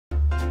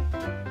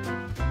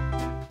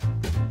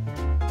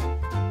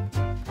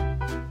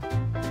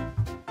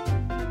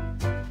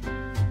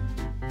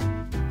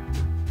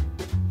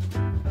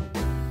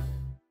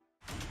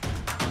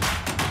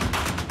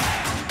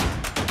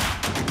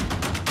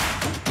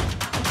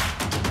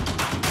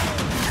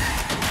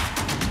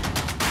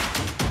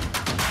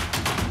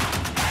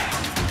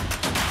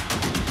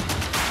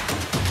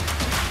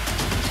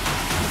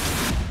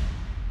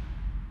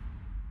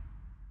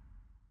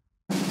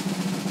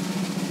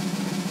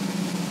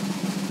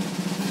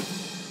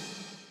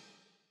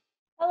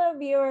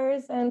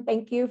viewers, and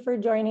thank you for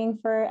joining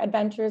for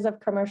Adventures of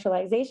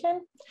Commercialization.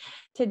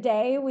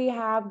 Today, we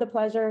have the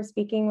pleasure of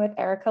speaking with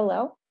Erica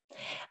Lill,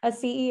 a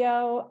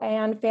CEO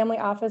and family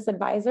office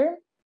advisor,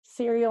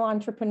 serial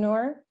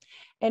entrepreneur,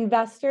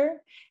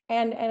 investor,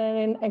 and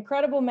an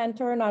incredible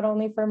mentor, not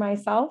only for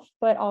myself,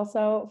 but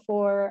also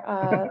for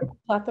a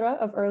plethora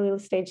of early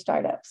stage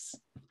startups.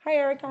 Hi,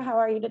 Erica. How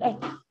are you today?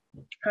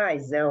 Hi,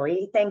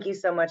 Zoe. Thank you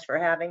so much for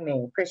having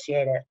me.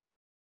 Appreciate it.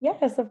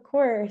 Yes, of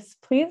course.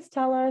 Please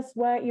tell us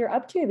what you're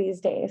up to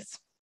these days.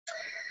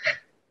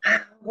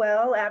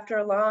 Well, after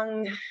a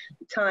long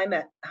time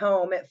at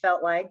home, it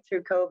felt like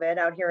through COVID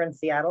out here in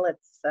Seattle,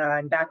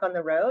 I'm back on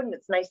the road, and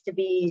it's nice to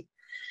be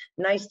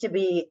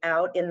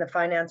out in the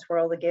finance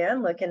world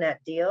again, looking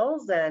at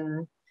deals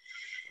and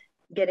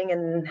getting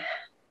in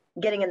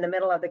the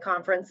middle of the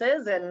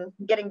conferences and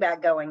getting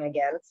back going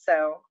again.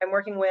 So I'm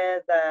working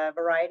with a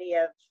variety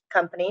of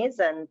companies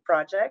and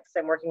projects.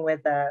 I'm working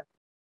with a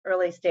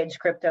early stage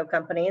crypto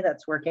company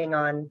that's working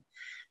on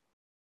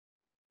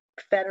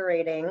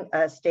federating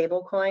a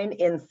stable coin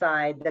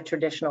inside the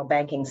traditional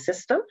banking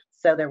system.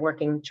 So they're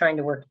trying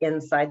to work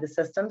inside the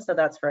system. So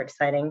that's very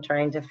exciting,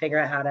 trying to figure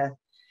out how to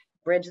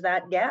bridge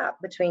that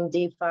gap between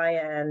DeFi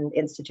and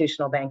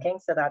institutional banking.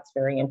 So that's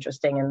very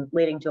interesting and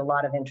leading to a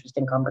lot of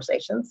interesting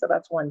conversations. So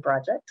that's one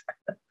project.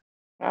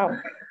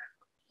 Wow.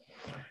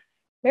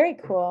 Very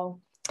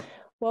cool.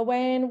 Well,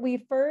 when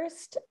we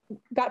first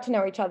got to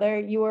know each other,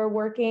 you were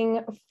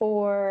working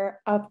for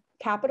a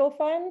capital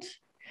fund.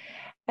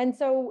 And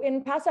so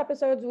in past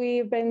episodes,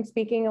 we've been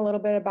speaking a little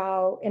bit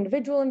about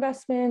individual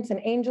investments and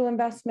angel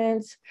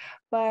investments,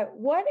 but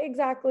what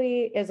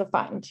exactly is a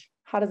fund?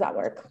 How does that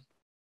work?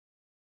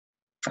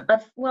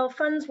 Well,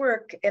 funds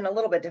work in a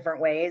little bit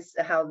different ways,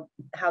 how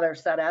they're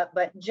set up,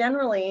 but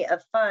generally a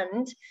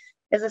fund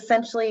is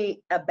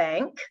essentially a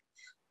bank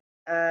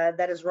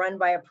that is run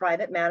by a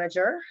private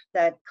manager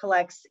that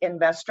collects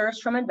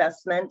investors from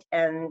investment,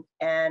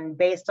 and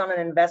based on an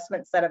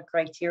investment set of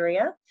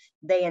criteria,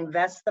 they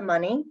invest the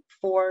money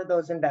for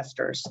those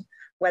investors,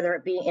 whether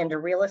it be into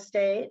real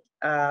estate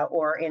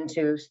or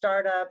into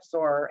startups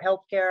or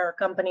healthcare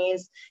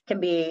companies, can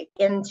be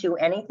into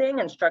anything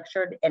and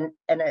structured in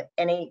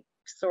any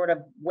sort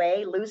of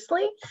way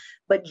loosely,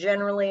 but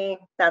generally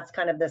that's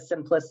kind of the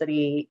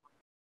simplicity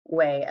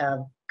way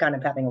of kind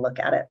of having a look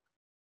at it.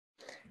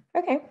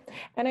 Okay.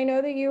 And I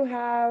know that you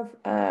have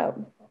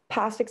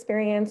past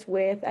experience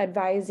with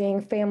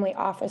advising family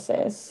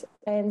offices.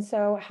 And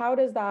so how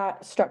does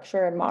that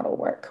structure and model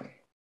work?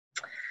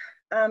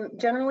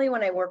 Generally,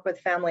 when I work with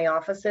family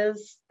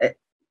offices,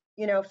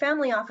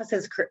 family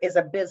offices is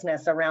a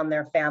business around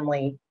their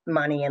family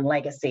money and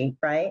legacy,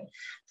 right?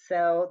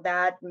 So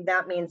that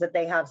means that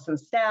they have some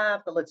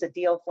staff that looks at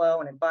deal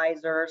flow and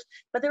advisors,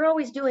 but they're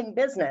always doing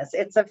business.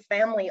 It's a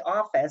family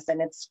office,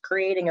 and it's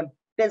creating a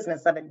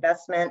business of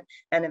investment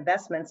and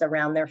investments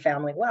around their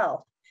family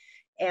wealth.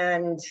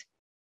 And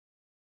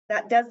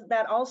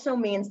that also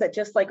means that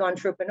just like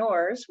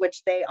entrepreneurs,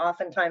 which they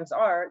oftentimes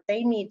are,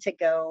 they need to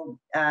go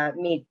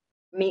meet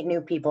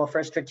new people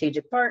for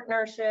strategic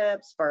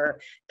partnerships, for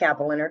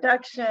capital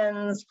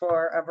introductions,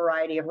 for a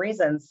variety of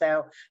reasons.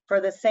 So for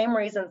the same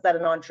reasons that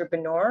an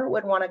entrepreneur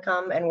would want to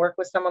come and work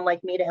with someone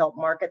like me to help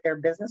market their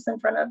business in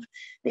front of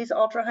these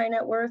ultra high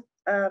net worth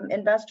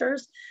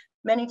investors,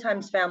 many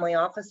times family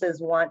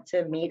offices want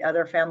to meet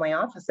other family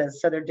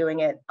offices. So they're doing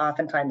it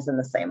oftentimes in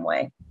the same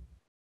way.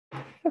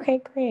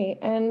 Okay, great.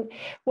 And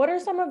what are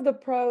some of the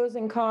pros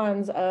and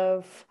cons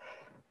of,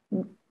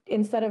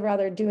 instead of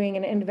rather doing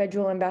an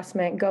individual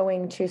investment,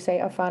 going to,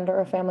 say, a fund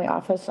or a family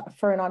office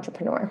for an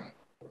entrepreneur?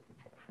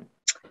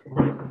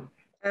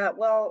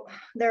 Well,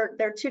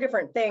 they're two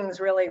different things,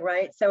 really,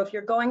 right? So if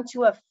you're going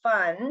to a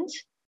fund,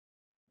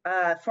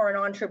 for an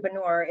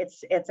entrepreneur,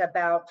 it's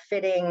about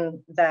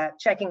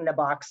checking the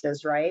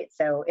boxes, right?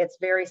 So it's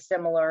very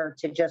similar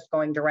to just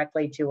going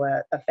directly to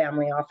a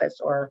family office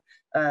or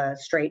a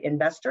straight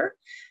investor.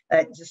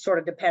 It just sort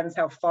of depends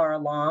how far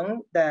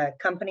along the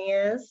company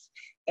is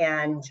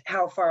and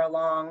how far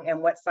along and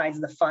what size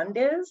the fund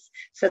is,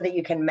 so that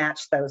you can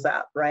match those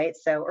up, right?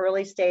 So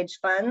early stage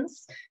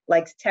funds,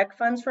 like tech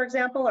funds, for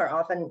example, are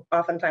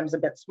oftentimes a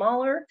bit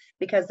smaller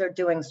because they're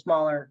doing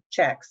smaller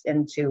checks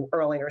into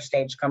earlier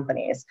stage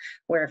companies.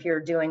 Where if you're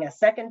doing a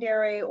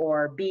secondary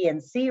or B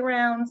and C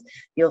rounds,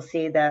 you'll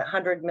see the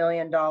 $100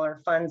 million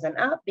funds and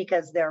up,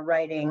 because they're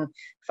writing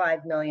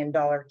 $5 million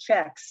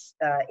checks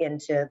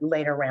into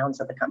later rounds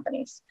of the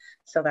companies.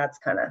 So that's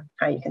kind of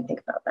how you can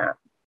think about that.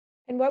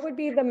 And what would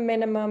be the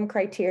minimum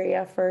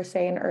criteria for,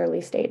 say, an early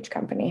stage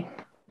company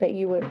that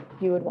you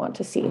would want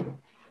to see?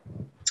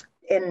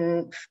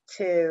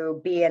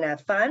 To be in a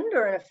fund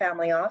or in a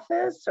family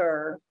office,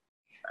 or?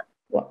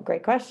 Well,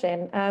 great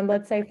question.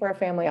 Let's say for a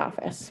family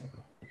office.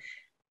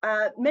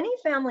 Many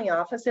family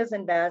offices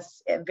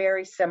invest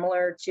very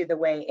similar to the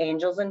way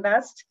angels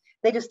invest.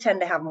 they just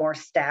tend to have more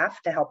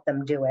staff to help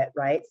them do it,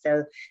 right?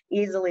 So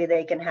easily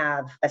they can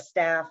have a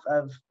staff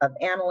of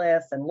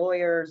analysts and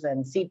lawyers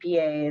and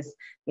CPAs,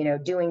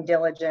 doing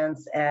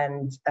diligence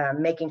and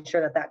making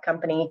sure that that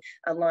company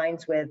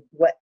aligns with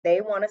what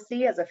they want to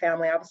see as a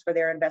family office for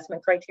their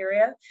investment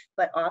criteria.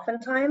 But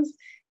oftentimes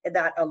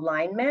that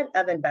alignment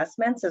of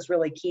investments is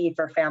really key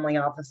for family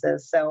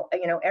offices. So,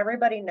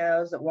 everybody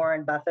knows that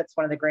Warren Buffett's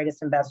one of the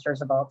greatest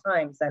investors of all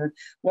times. And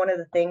one of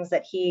the things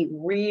that he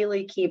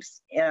really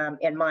keeps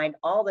in mind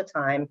all the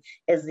time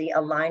is the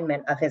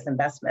alignment of his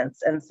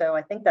investments. And so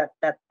I think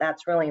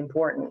that's really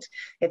important.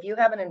 If you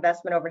have an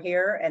investment over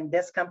here and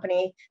this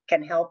company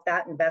can help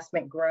that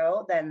investment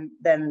grow, then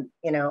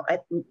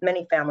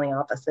many family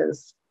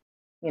offices,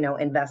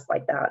 invest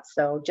like that.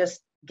 So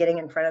just getting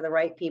in front of the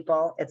right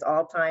people, it's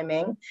all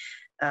timing.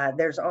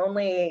 There's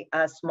only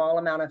a small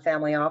amount of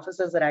family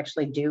offices that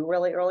actually do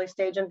really early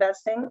stage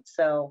investing.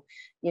 So,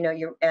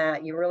 you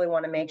really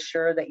want to make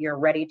sure that you're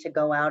ready to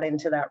go out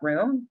into that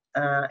room.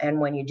 And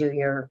when you do,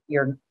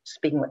 you're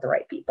speaking with the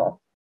right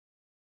people.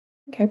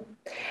 Okay.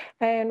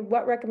 And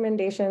what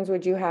recommendations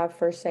would you have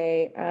for,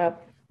 say, a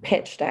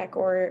pitch deck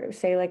or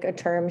say like a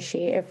term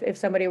sheet? If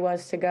somebody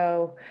was to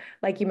go,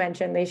 like you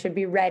mentioned, they should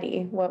be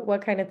ready.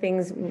 What kind of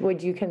things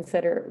would you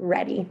consider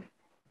ready?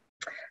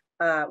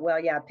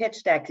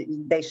 Pitch deck,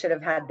 they should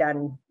have had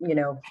done,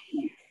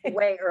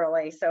 way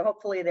early. So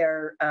hopefully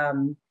they're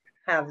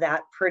have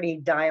that pretty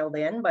dialed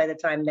in by the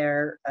time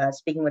they're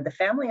speaking with the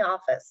family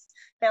office.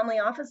 Family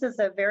office is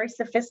a very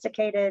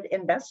sophisticated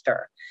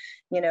investor.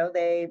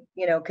 They,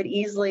 could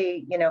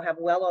easily, have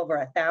well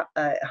over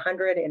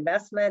 100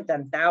 investment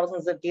and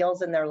thousands of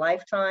deals in their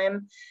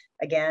lifetime.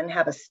 Again,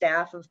 have a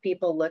staff of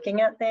people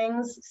looking at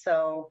things.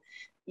 So,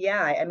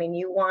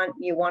 you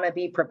want to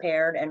be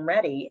prepared and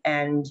ready,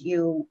 and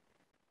you.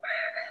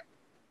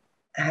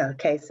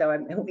 Okay, so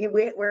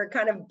we're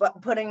kind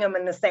of putting them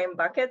in the same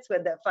buckets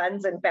with the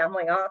funds and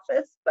family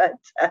office, but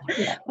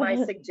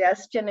my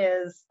suggestion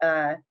is,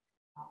 have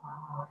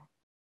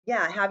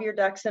your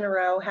ducks in a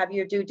row, have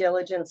your due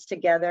diligence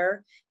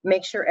together,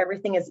 make sure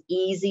everything is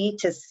easy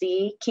to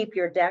see, keep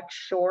your deck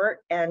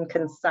short and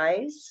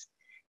concise,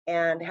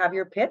 and have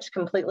your pitch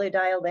completely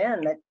dialed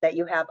in, that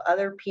you have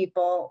other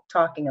people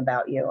talking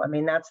about you. I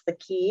mean, that's the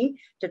key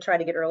to try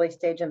to get early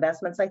stage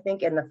investments, I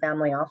think, in the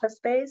family office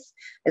space,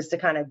 is to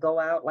kind of go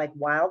out like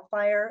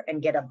wildfire and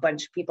get a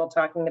bunch of people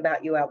talking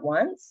about you at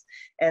once.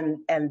 And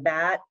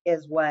that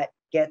is what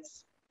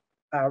gets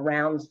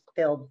rounds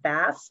filled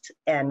fast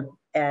and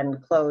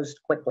closed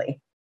quickly.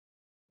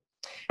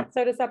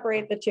 So to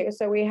separate the two,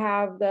 so we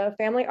have the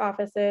family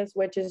offices,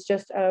 which is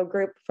just a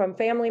group from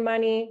family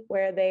money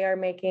where they are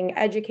making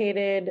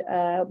educated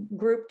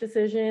group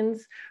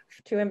decisions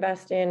to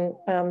invest in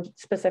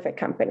specific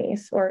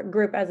companies, or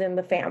group as in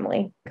the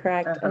family,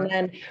 correct? Uh-huh. And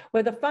then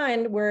with a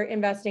fund, we're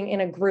investing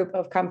in a group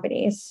of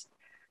companies.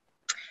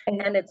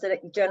 And it's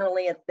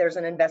generally, there's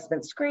an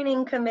investment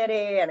screening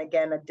committee, and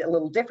again, a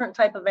little different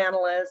type of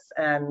analyst.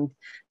 And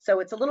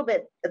so it's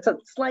a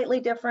slightly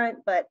different,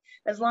 but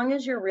as long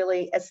as you're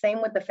really,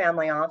 same with the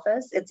family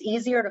office, it's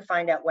easier to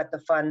find out what the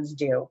funds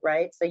do,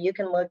 right? So you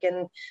can look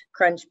in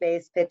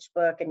Crunchbase,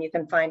 PitchBook, and you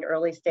can find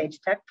early stage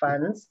tech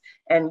funds,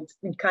 and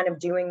kind of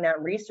doing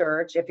that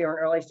research if you're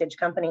an early stage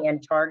company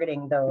and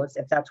targeting those,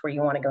 if that's where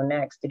you want to go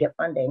next to get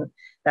funding.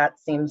 That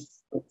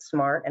seems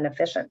smart and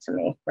efficient to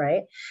me,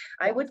 right?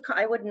 I would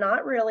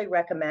not really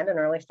recommend an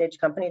early stage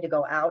company to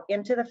go out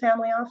into the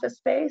family office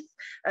space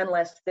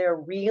unless they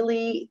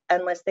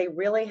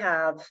really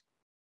have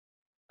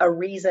a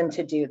reason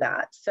to do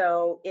that.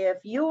 So if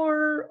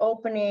you're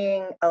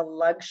opening a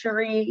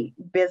luxury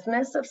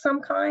business of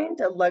some kind,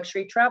 a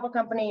luxury travel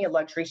company, a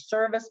luxury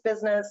service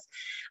business,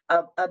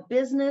 a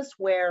business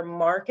where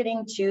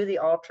marketing to the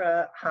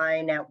ultra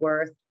high net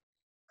worth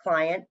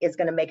client is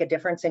going to make a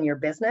difference in your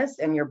business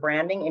and your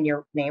branding and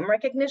your name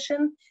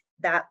recognition,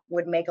 that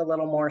would make a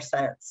little more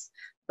sense.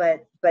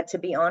 But to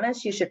be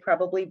honest, you should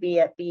probably be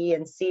at B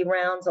and C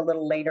rounds, a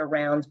little later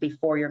rounds,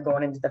 before you're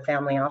going into the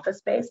family office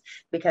space,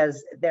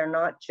 because they're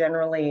not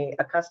generally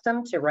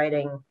accustomed to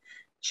writing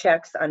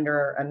checks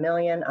under $1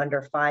 million,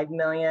 under $5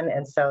 million.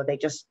 And so they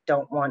just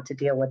don't want to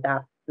deal with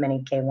that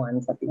many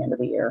K1s at the end of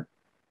the year.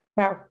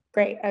 Wow,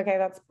 great.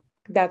 Okay,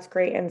 that's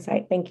great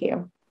insight. Thank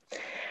you.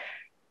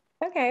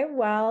 Okay,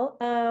 well,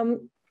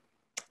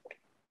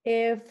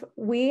 if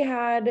we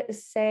had,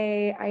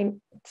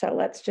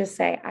 let's just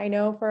say, I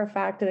know for a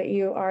fact that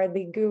you are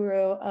the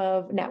guru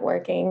of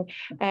networking,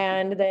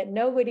 and that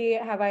nobody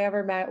have I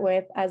ever met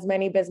with as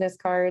many business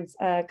cards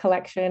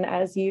collection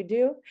as you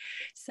do.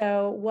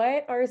 So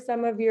what are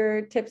some of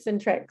your tips and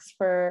tricks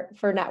for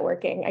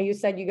networking? You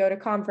said you go to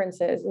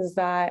conferences. Is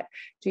that,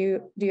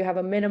 do you have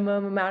a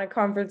minimum amount of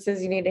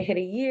conferences you need to hit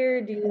a year?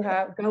 Do you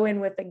go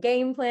in with a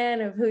game plan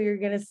of who you're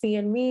going to see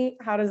and meet?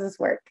 How does this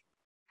work?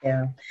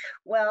 Yeah,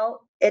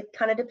 well, it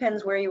kind of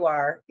depends where you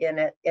are in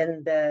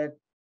the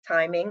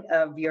timing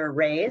of your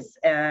raise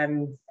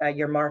and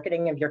your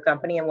marketing of your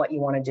company and what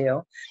you want to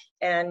do.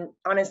 And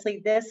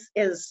honestly, this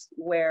is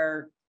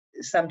where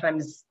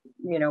sometimes,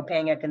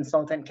 paying a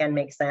consultant can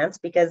make sense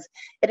because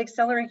it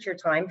accelerates your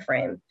time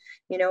frame.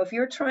 If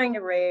you're trying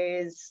to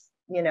raise,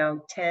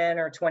 10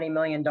 or $20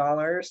 million,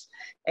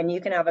 and you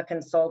can have a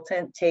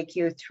consultant take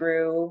you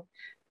through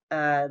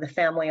the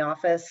family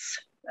office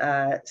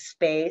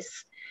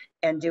space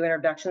and do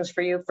introductions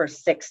for you for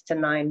 6 to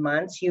 9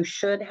 months, you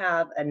should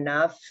have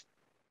enough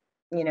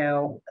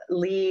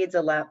leads,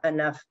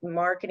 enough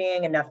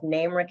marketing, enough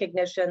name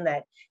recognition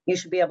that you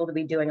should be able to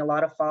be doing a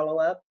lot of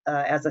follow-up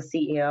as a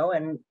CEO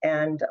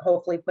and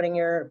hopefully putting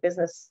your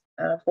business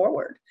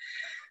forward.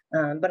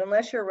 But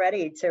unless you're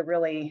ready to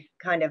really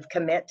kind of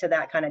commit to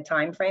that kind of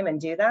time frame and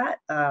do that,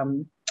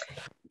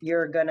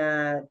 you're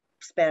gonna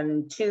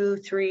spend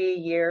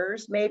 2-3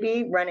 years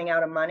maybe running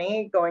out of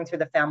money going through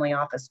the family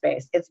office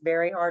space. It's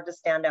very hard to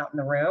stand out in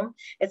the room.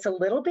 It's a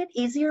little bit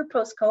easier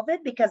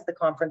post-COVID because the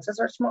conferences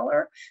are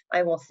smaller.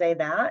 I will say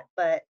that.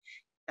 But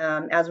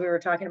as we were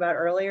talking about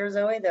earlier,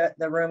 Xoe,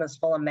 the room is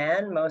full of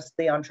men. Most of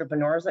the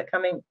entrepreneurs that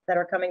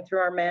are coming through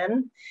are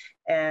men.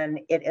 And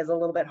it is a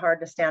little bit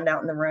hard to stand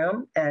out in the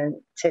room. And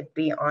to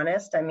be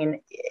honest, I mean,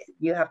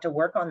 you have to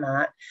work on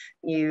that.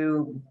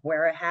 You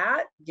wear a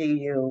hat? Do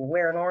you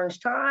wear an orange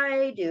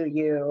tie? Do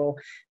you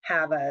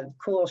have a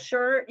cool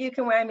shirt you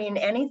can wear? I mean,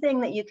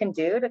 anything that you can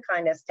do to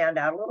kind of stand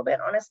out a little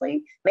bit,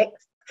 honestly, make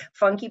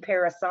funky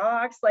pair of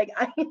socks,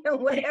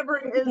 whatever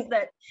it is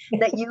that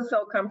you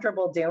feel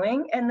comfortable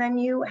doing. And then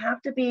you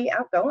have to be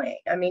outgoing.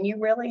 I mean, you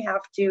really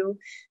have to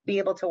be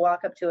able to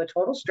walk up to a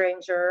total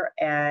stranger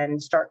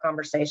and start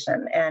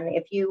conversation. And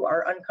if you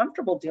are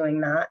uncomfortable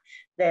doing that,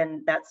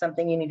 then that's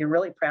something you need to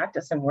really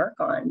practice and work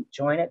on.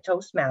 Join at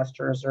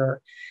Toastmasters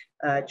or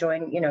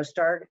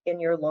start in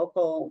your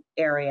local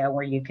area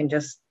where you can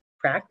just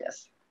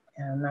practice.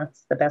 And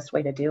that's the best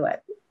way to do it.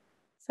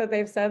 So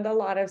they've said a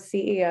lot of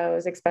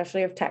CEOs,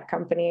 especially of tech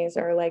companies,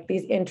 are like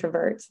these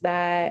introverts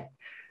that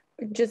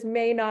just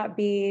may not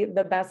be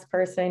the best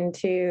person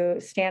to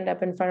stand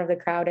up in front of the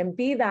crowd and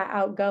be that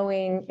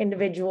outgoing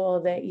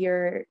individual that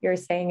you're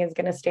saying is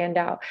going to stand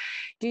out.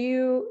 Do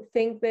you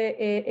think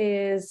that it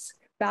is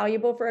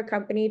valuable for a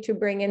company to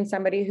bring in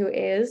somebody who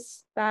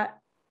is that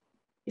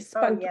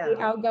spunky,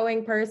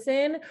 outgoing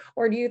person?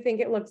 Or do you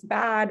think it looks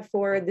bad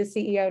for the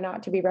CEO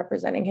not to be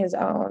representing his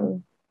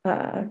own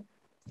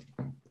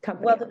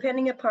company? Well,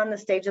 depending upon the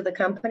stage of the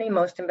company,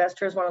 most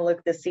investors want to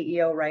look the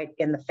CEO right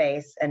in the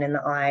face and in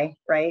the eye,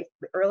 right?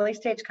 Early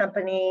stage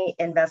company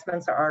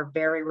investments are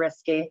very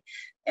risky.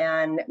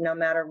 And no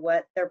matter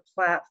what their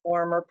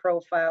platform or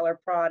profile or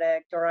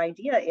product or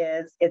idea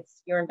is,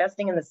 you're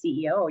investing in the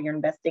CEO, you're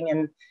investing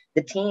in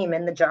the team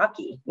and the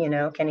jockey,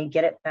 can he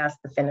get it past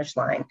the finish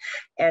line?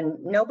 And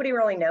nobody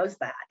really knows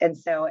that. And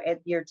so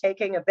you're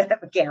taking a bit of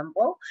a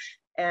gamble.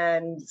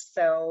 And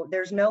so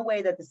there's no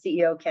way that the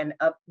CEO can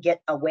get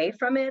away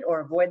from it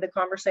or avoid the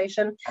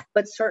conversation,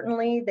 but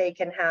certainly they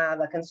can have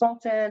a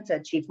consultant,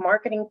 a chief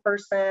marketing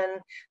person,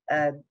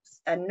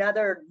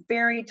 another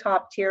very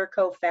top tier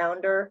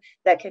co-founder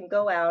that can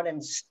go out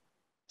and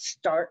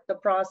start the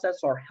process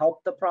or help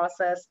the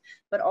process.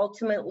 But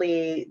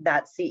ultimately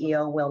that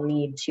CEO will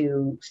need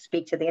to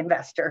speak to the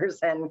investors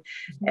and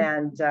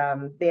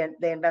the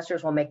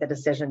investors will make the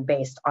decision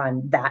based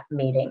on that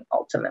meeting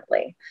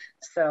ultimately.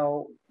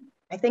 So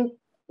I think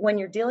when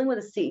you're dealing with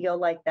a CEO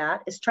like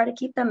that, is try to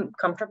keep them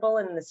comfortable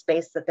in the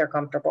space that they're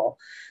comfortable.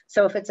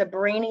 So if it's a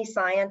brainy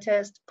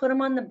scientist, put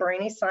them on the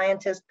brainy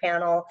scientist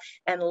panel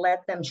and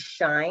let them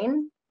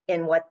shine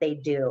in what they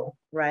do,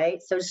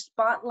 right? So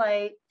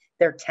spotlight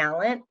their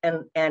talent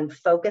and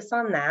focus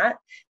on that,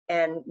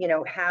 and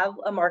have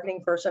a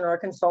marketing person or a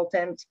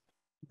consultant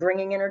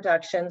bringing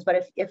introductions.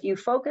 But if you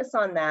focus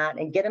on that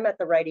and get them at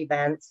the right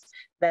events,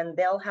 then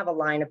they'll have a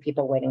line of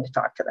people waiting to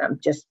talk to them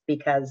just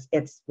because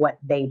it's what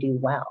they do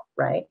well,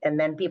 right? And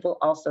then people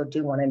also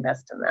do want to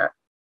invest in that.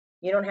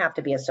 You don't have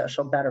to be a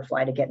social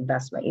butterfly to get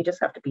investment. You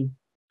just have to be,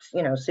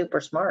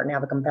 super smart and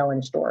have a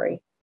compelling story.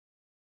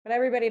 But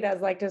everybody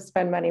does like to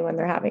spend money when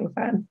they're having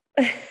fun.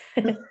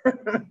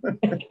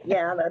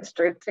 Yeah, that's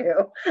true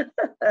too.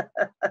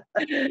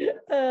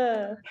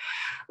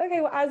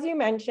 Okay, well, as you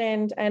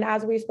mentioned, and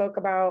as we spoke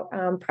about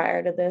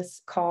prior to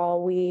this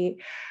call, it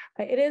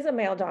is a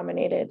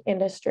male-dominated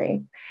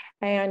industry,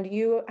 and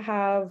you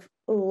have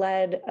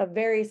led a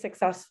very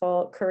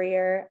successful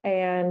career.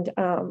 And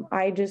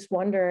I just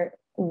wonder,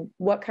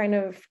 what kind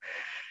of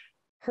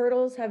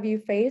hurdles have you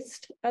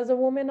faced as a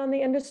woman on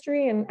the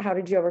industry, and how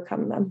did you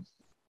overcome them?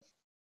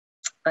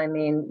 I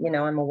mean,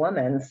 I'm a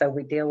woman, so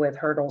we deal with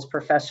hurdles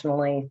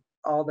professionally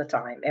all the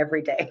time,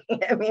 every day.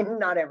 I mean,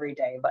 not every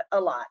day, but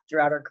a lot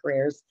throughout our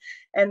careers.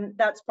 And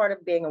that's part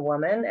of being a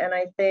woman. And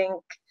I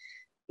think,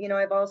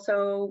 I've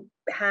also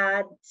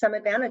had some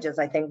advantages,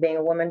 I think, being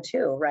a woman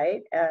too,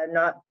 right?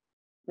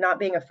 Not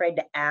being afraid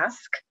to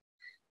ask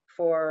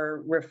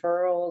for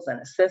referrals and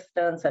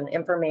assistance and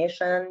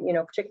information,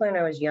 particularly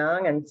when I was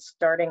young and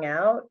starting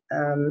out.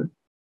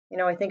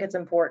 I think it's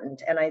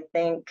important. And I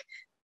think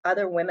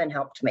other women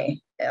helped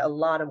me a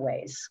lot of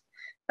ways.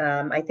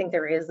 I think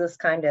there is this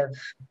kind of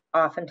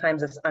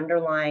oftentimes this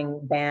underlying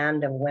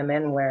band of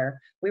women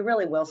where we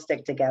really will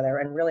stick together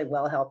and really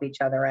will help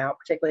each other out,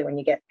 particularly when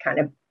you get kind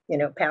of,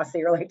 past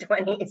the early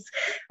 20s,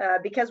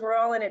 because we're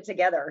all in it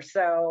together.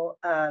 So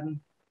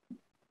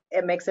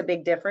it makes a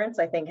big difference,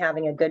 I think,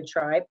 having a good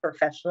tribe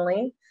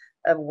professionally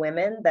of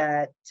women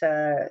that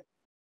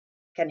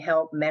can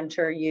help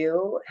mentor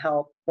you,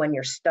 help when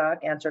you're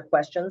stuck, answer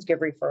questions, give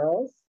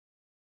referrals.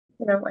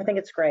 I think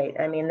it's great.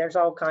 I mean, there's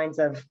all kinds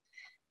of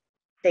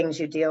things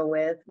you deal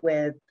with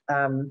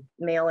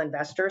male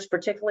investors,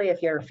 particularly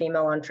if you're a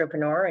female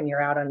entrepreneur and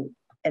you're out on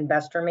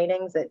investor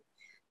meetings. It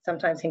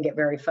sometimes can get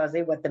very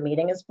fuzzy what the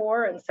meeting is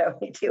for, and so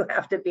you do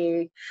have to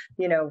be,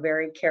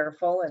 very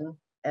careful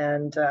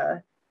and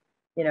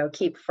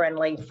keep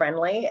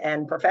friendly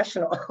and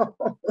professional.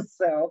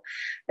 So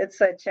it's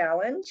a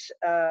challenge,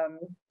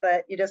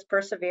 but you just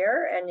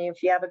persevere. And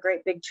if you have a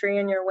great big tree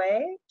in your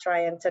way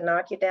trying to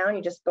knock you down,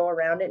 you just go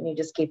around it and you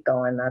just keep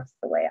going. That's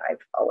the way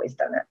I've always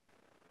done it.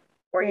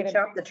 Or you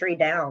chop the tree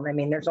down. I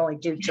mean, there's only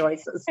two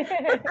choices.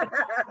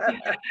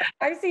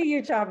 I see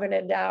you chopping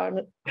it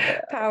down,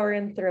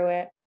 powering through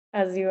it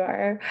as you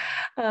are.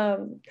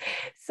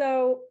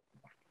 So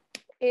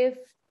if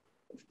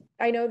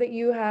I know that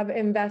you have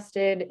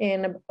invested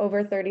in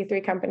over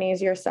 33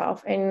 companies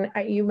yourself, and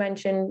you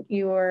mentioned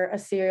you were a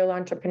serial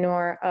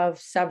entrepreneur of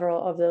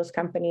several of those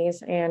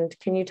companies. And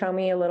can you tell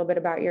me a little bit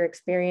about your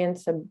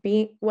experience of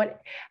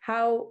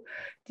how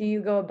do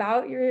you go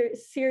about your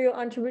serial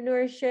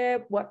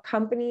entrepreneurship? What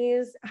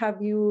companies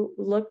have you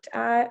looked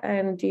at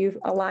and do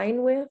you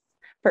align with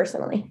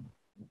personally?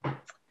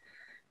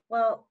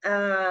 Well,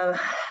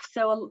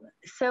 so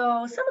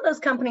some of those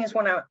companies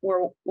when I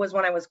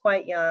was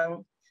quite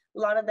young. A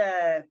lot of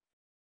the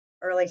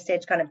early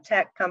stage kind of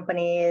tech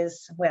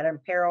companies, we had an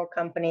apparel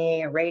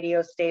company, a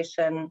radio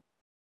station,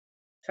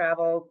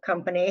 travel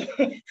company.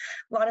 A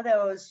lot of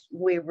those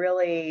we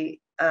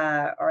really,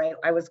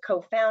 I was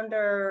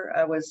co-founder,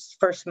 I was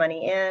first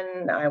money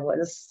in,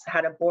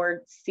 had a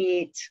board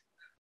seat.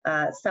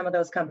 Some of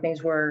those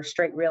companies were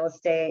straight real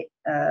estate,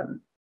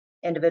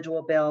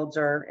 individual builds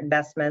or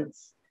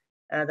investments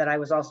that I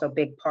was also a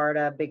big part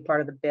of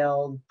the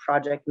build,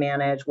 project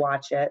manage,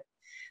 watch it.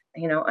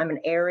 I'm an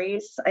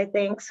Aries, I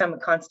think, so I'm a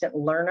constant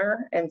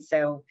learner. And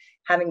so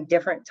having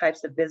different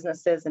types of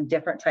businesses and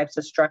different types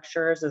of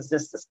structures is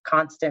just this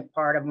constant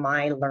part of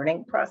my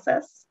learning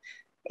process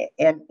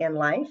in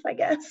life, I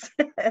guess.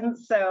 And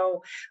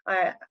so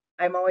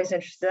I'm always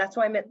interested. That's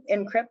why I'm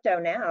in crypto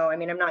now. I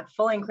mean, I'm not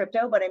fully in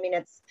crypto, but I mean,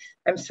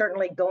 I'm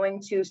certainly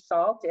going to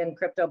SALT in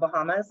Crypto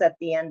Bahamas at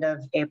the end of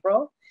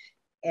April.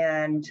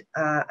 And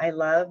I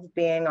love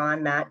being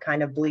on that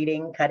kind of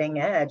bleeding, cutting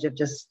edge of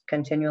just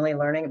continually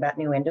learning about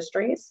new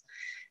industries.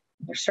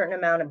 There's a certain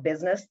amount of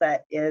business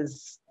that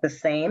is the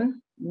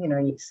same.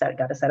 You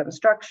got to set up a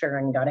structure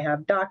and you got to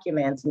have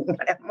documents and you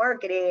got to have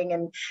marketing.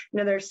 And,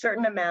 there's a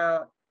certain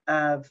amount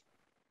of,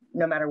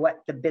 no matter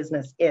what the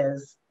business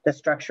is, the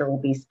structure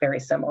will be very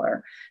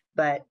similar.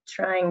 But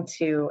trying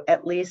to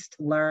at least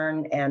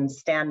learn and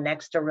stand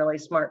next to really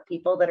smart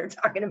people that are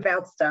talking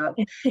about stuff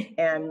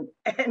and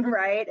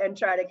try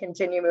to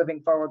continue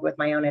moving forward with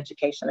my own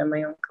education and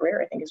my own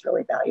career, I think is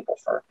really valuable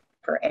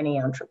for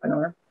any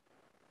entrepreneur.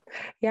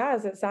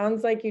 Yes, it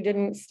sounds like you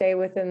didn't stay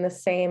within the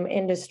same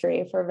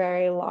industry for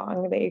very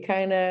long. That you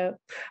kind of,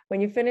 when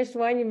you finished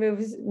one, you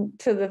moved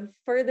to the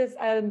furthest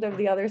end of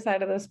the other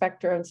side of the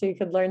spectrum so you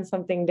could learn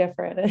something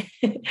different.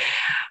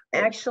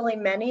 Actually,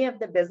 many of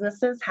the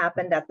businesses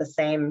happened at the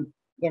same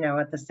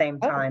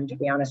time, to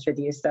be honest with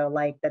you. So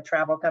like the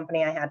travel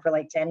company I had for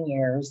like 10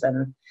 years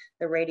and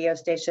the radio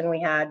station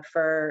we had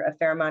for a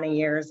fair amount of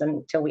years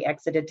until we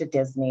exited to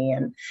Disney.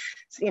 And,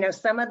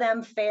 some of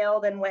them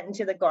failed and went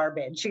into the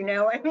garbage,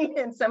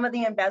 and some of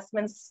the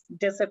investments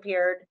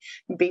disappeared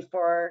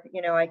before,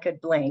 I could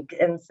blink.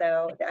 And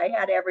so I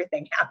had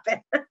everything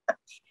happen.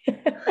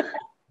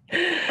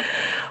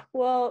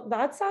 Well,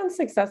 that sounds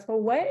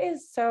successful.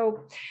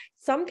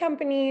 Some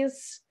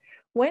companies,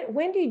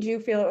 when did you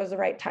feel it was the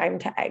right time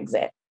to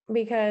exit?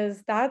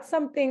 Because that's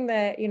something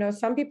that,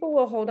 some people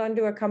will hold on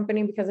to a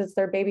company because it's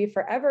their baby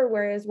forever.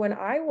 Whereas when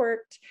I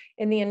worked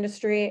in the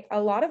industry,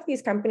 a lot of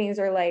these companies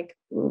are like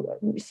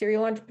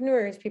serial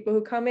entrepreneurs, people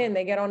who come in,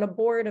 they get on a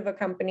board of a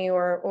company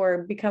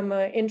or become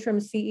an interim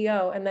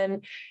CEO. And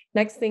then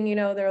next thing you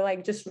know, they're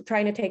like just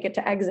trying to take it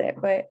to exit.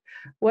 But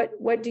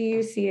what do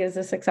you see as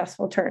a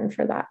successful turn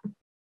for that?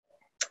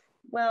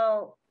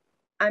 Well,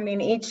 I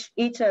mean, each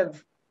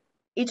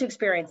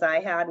experience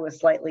I had was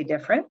slightly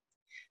different.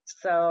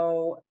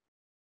 So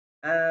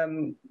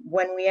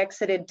when we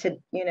exited to,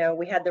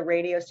 we had the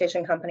radio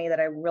station company that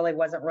I really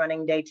wasn't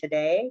running day to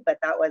day, but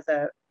that was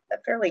a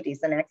fairly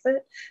decent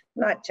exit,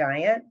 not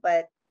giant,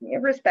 but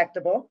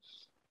respectable.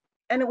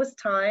 And it was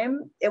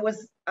time. It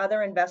was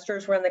other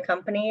investors were in the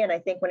company. And I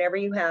think whenever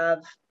you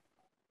have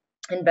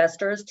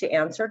investors to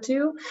answer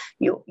to,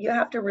 you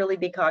have to really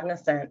be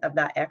cognizant of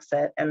that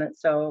exit. And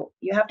so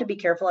you have to be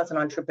careful as an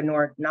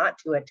entrepreneur not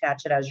to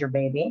attach it as your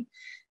baby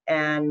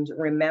and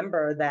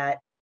remember that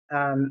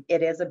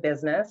it is a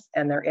business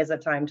and there is a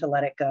time to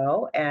let it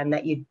go. And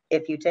that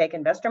if you take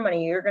investor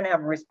money, you're going to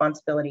have a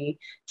responsibility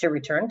to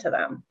return to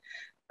them.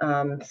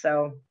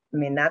 So, I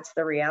mean, that's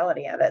the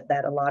reality of it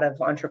that a lot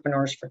of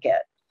entrepreneurs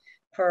forget.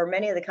 For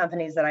many of the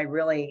companies that I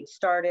really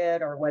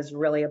started or was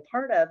really a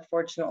part of,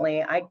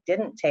 fortunately, I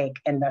didn't take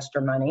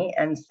investor money.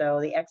 And so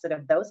the exit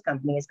of those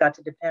companies got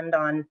to depend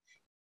on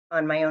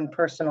my own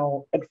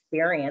personal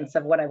experience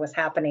of what I was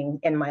happening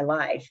in my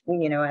life.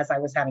 As I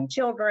was having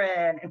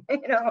children,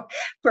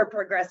 for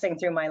progressing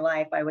through my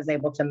life, I was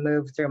able to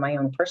move through my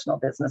own personal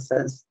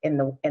businesses in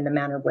the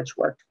manner which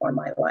worked for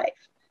my life,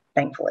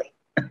 thankfully.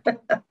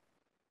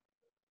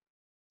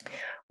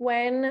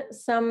 When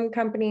some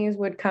companies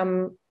would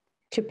come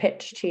to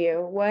pitch to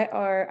you,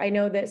 I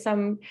know that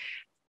some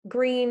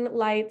green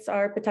lights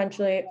are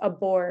potentially a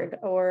board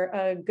or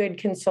a good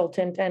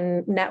consultant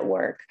and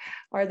network.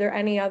 Are there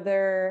any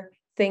other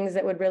things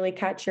that would really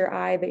catch your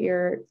eye that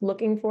you're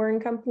looking for in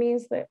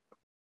companies that?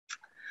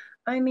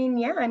 I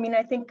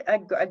think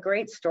a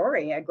great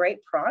story, a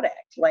great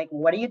product. Like,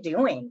 what are you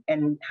doing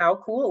and how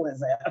cool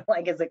is it?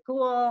 Like, is it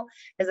cool?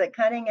 Is it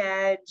cutting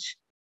edge?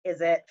 Is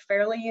it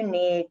fairly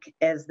unique?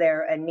 Is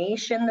there a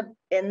niche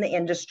in the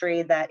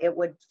industry that it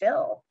would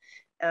fill,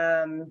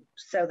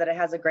 so that it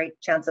has a great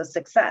chance of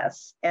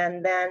success?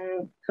 And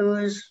then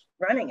who's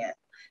running it?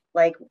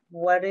 Like,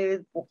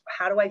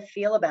 how do I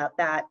feel about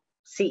that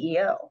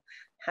CEO?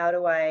 How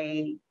do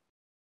I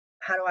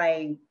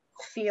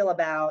feel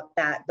about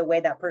that, the way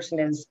that person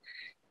is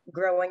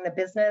growing the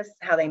business,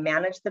 how they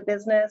manage the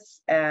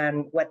business,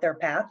 and what their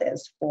path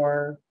is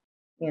for,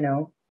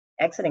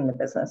 exiting the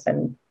business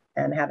and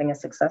having a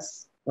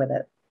success with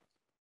it.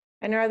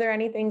 And are there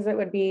any things that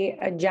would be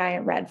a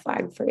giant red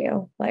flag for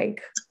you?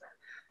 Like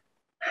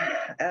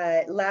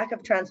lack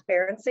of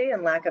transparency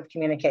and lack of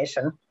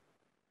communication.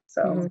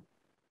 So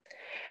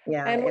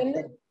yeah,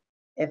 and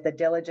if the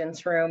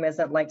diligence room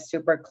isn't like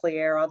super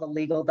clear, all the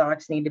legal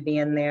docs need to be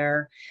in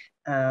there.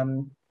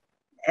 And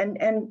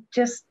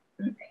just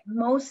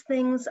most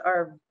things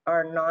are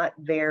not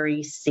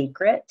very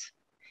secret.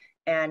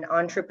 And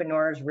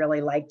entrepreneurs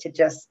really like to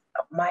just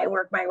my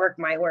work.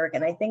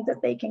 And I think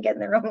that they can get in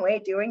their own way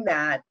doing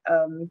that.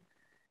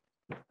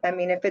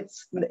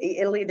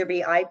 It'll either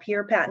be IP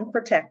or patent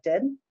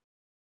protected,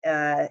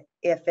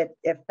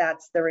 if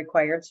that's the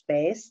required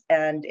space.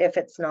 And if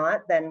it's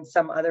not, then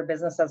some other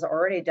business has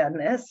already done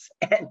this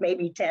and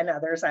maybe 10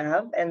 others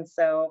have. And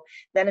so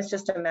then it's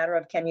just a matter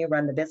of, can you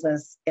run the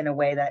business in a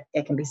way that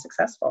it can be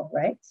successful,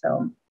 right?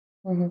 So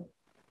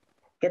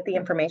get the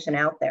information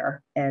out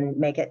there and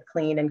make it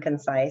clean and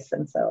concise.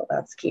 And so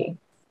that's key.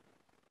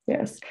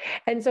 Yes.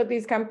 And so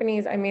these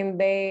companies,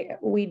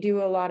 we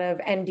do a lot of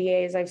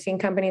NDAs. I've seen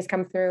companies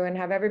come through and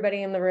have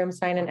everybody in the room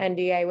sign an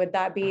NDA. Would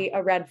that be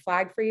a red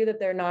flag for you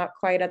that they're not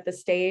quite at the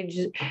stage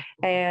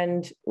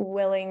and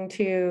willing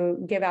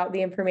to give out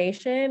the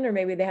information, or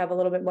maybe they have a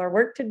little bit more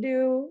work to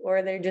do,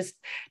 or they're just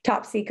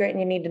top secret and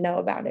you need to know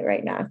about it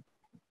right now?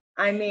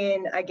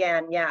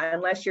 Again, yeah,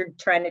 unless you're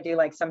trying to do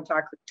like some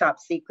top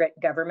secret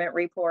government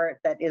report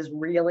that is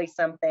really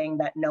something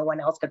that no one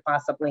else could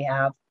possibly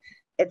have,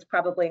 it's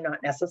probably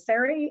not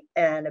necessary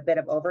and a bit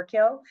of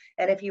overkill.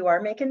 And if you are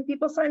making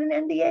people sign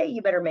an NDA,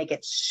 you better make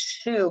it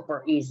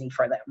super easy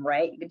for them,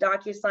 right? You can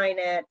DocuSign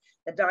it,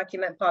 the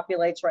document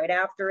populates right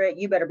after it.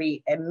 You better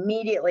be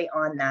immediately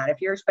on that.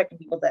 If you're expecting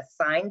people to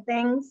sign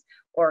things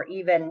or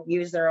even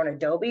use their own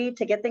Adobe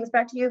to get things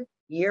back to you,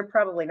 you're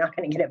probably not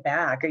going to get it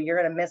back, or you're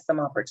going to miss some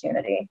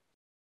opportunity.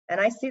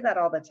 And I see that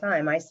all the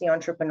time. I see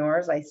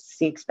entrepreneurs,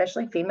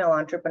 especially female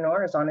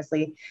entrepreneurs,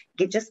 honestly,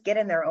 just get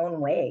in their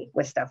own way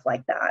with stuff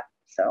like that.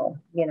 So,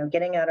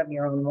 getting out of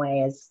your own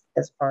way is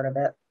part of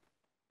it.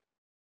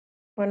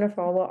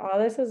 Wonderful. Well, all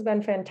this has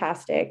been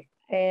fantastic.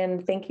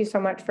 And thank you so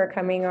much for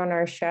coming on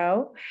our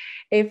show.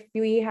 If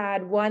we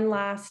had one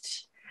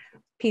last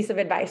piece of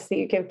advice that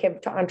you could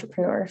give to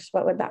entrepreneurs,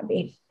 what would that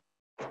be?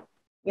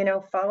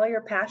 Follow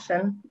your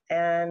passion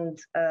and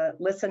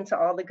listen to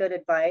all the good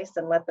advice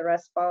and let the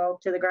rest fall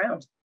to the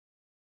ground.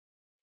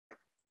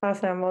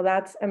 Awesome. Well,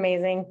 that's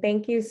amazing.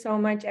 Thank you so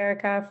much,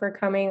 Erica, for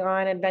coming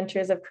on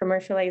Adventures of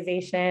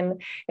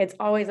Commercialization. It's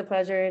always a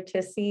pleasure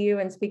to see you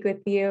and speak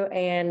with you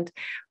and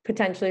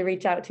potentially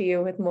reach out to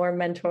you with more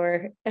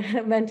mentor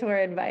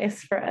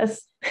advice for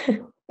us.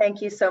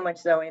 Thank you so much,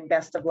 Zoe, and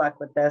best of luck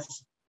with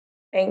this.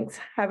 Thanks.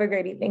 Have a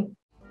great evening.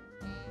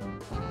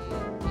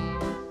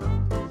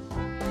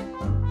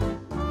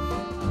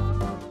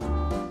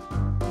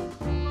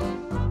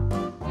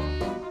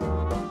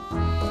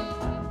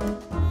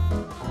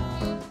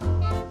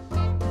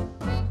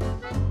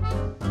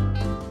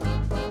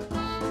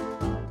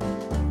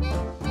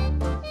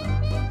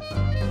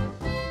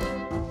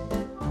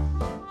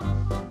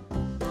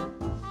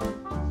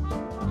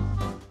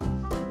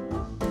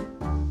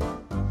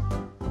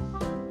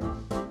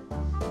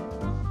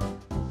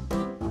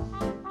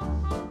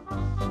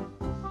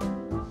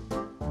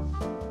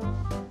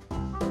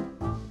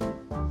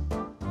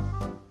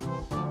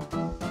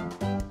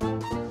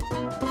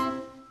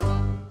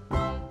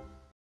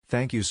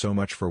 Thank you so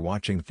much for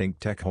watching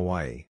ThinkTech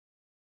Hawaii.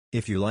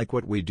 If you like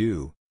what we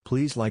do,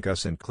 please like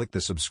us and click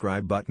the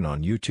subscribe button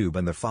on YouTube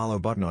and the follow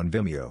button on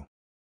Vimeo.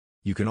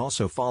 You can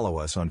also follow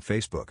us on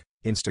Facebook,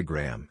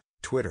 Instagram,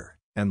 Twitter,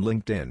 and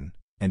LinkedIn,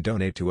 and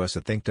donate to us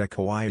at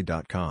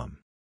thinktechhawaii.com.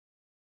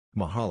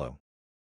 Mahalo.